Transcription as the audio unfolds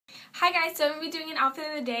Hi guys, so I'm going to be doing an outfit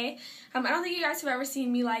of the day. I don't think you guys have ever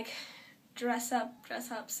seen me like dress up,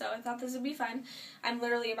 so I thought this would be fun. I'm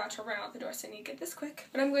literally about to run out the door, so I need to get this quick.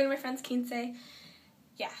 But I'm going to my friend's quinceañera.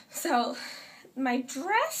 Yeah, so my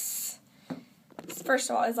dress, first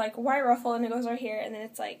of all, is like white ruffle and it goes right here, and then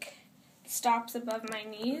it's like stops above my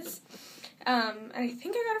knees. And I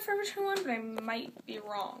think I got a Forever 21, but I might be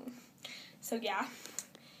wrong. So yeah.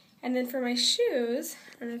 And then for my shoes,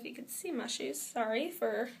 I don't know if you can see my shoes, sorry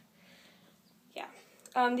for...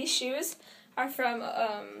 Yeah, these shoes are from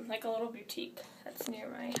like a little boutique that's near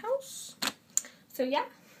my house. So yeah,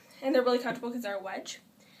 and they're really comfortable because they're a wedge.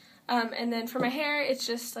 And then for my hair, it's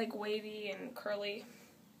just like wavy and curly.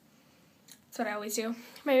 That's what I always do.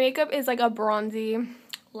 My makeup is like a bronzy,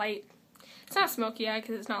 light. It's not smoky eye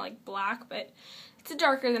because it's not like black, but it's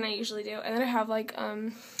darker than I usually do. And then I have like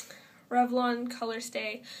Revlon Color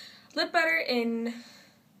Stay lip butter in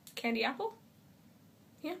candy apple.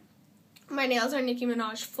 Yeah. My nails are Nicki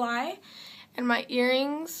Minaj Fly, and my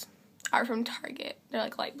earrings are from Target. They're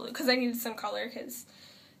like light blue because I needed some color because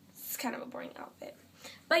it's kind of a boring outfit.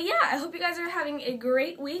 But yeah, I hope you guys are having a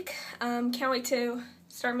great week. Can't wait to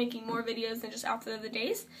start making more videos than just outfit of the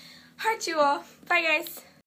days. Heart you all. Bye guys.